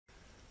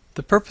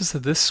The purpose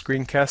of this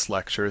screencast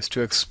lecture is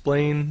to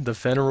explain the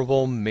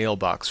venerable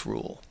Mailbox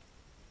Rule.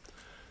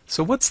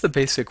 So what's the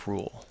basic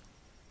rule?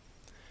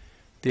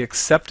 The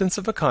acceptance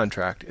of a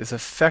contract is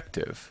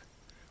effective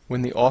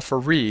when the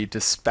offeree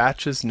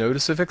dispatches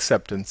notice of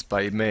acceptance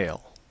by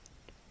mail.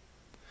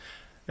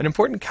 An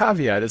important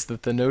caveat is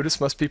that the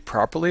notice must be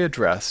properly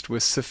addressed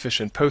with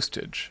sufficient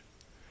postage.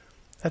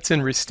 That's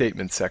in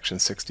Restatement Section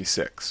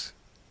 66.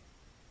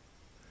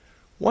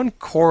 One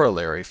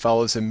corollary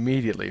follows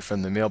immediately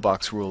from the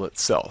Mailbox Rule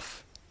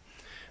itself.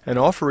 An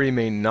offeree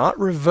may not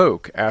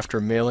revoke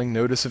after mailing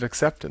notice of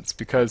acceptance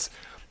because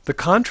the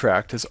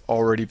contract has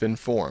already been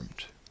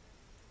formed.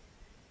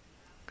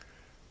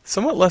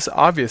 Somewhat less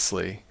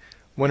obviously,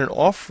 when an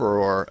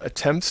offeror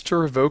attempts to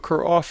revoke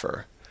her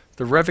offer,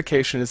 the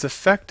revocation is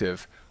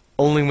effective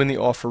only when the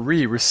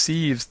offeree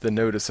receives the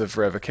notice of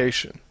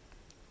revocation.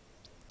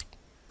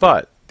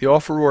 But the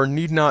offeror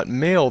need not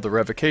mail the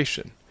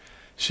revocation.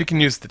 She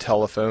can use the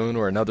telephone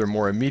or another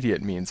more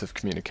immediate means of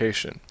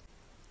communication.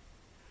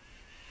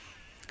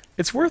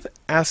 It's worth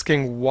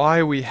asking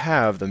why we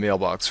have the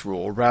Mailbox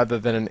Rule rather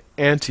than an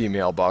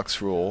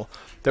anti-Mailbox Rule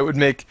that would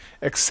make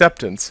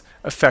acceptance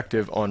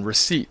effective on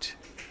receipt.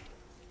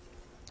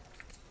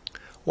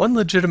 One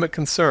legitimate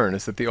concern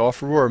is that the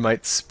offeror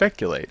might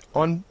speculate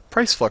on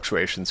price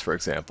fluctuations, for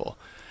example,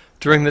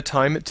 during the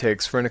time it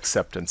takes for an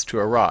acceptance to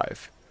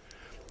arrive.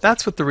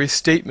 That's what the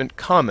restatement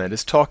comment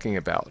is talking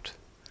about.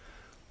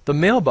 The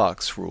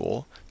Mailbox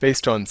Rule,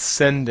 based on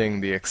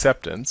sending the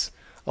acceptance,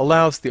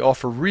 allows the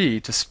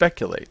offeree to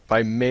speculate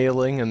by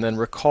mailing and then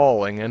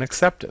recalling an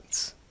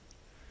acceptance.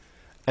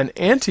 An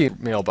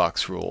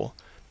anti-Mailbox Rule,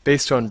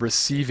 based on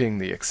receiving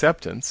the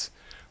acceptance,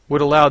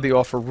 would allow the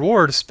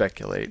offeror to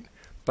speculate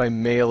by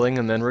mailing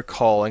and then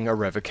recalling a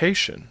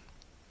revocation.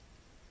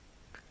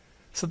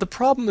 So the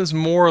problem is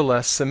more or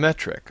less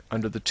symmetric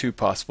under the two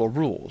possible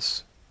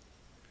rules.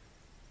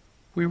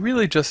 We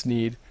really just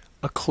need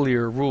a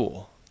clear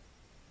rule.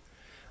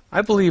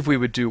 I believe we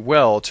would do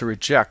well to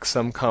reject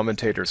some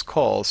commentators'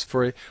 calls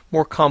for a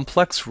more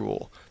complex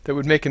rule that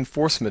would make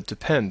enforcement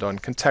depend on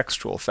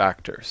contextual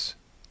factors.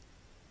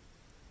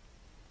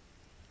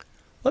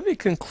 Let me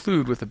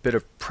conclude with a bit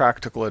of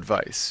practical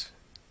advice.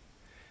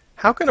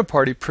 How can a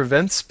party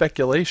prevent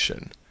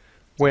speculation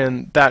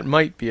when that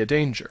might be a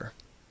danger?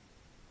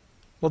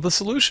 Well, the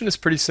solution is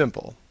pretty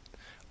simple.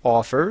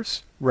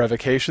 Offers,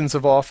 revocations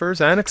of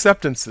offers, and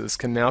acceptances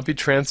can now be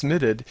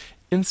transmitted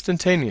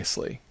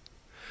instantaneously.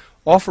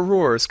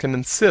 Offerors can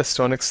insist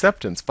on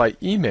acceptance by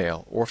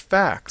email or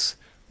fax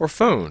or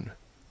phone.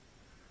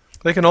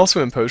 They can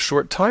also impose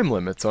short time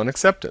limits on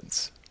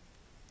acceptance.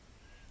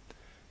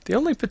 The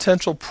only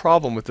potential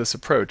problem with this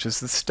approach is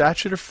the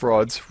statute of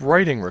frauds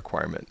writing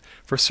requirement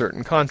for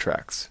certain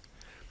contracts.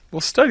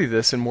 We'll study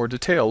this in more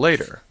detail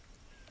later.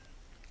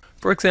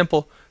 For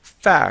example,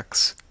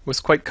 fax was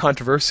quite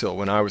controversial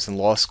when I was in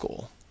law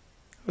school.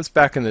 It was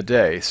back in the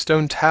day.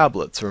 Stone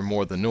tablets were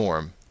more the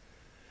norm.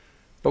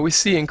 But we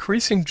see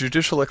increasing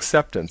judicial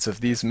acceptance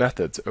of these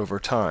methods over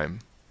time.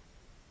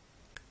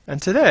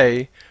 And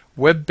today,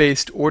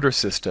 web-based order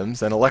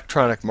systems and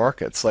electronic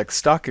markets like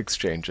stock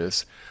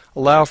exchanges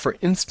allow for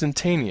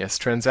instantaneous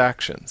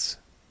transactions.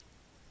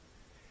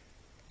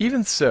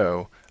 Even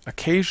so,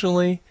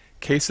 occasionally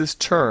cases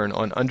turn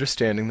on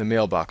understanding the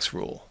Mailbox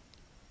Rule.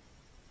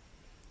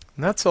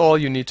 And that's all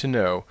you need to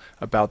know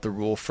about the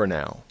rule for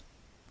now.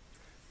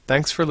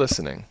 Thanks for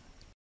listening.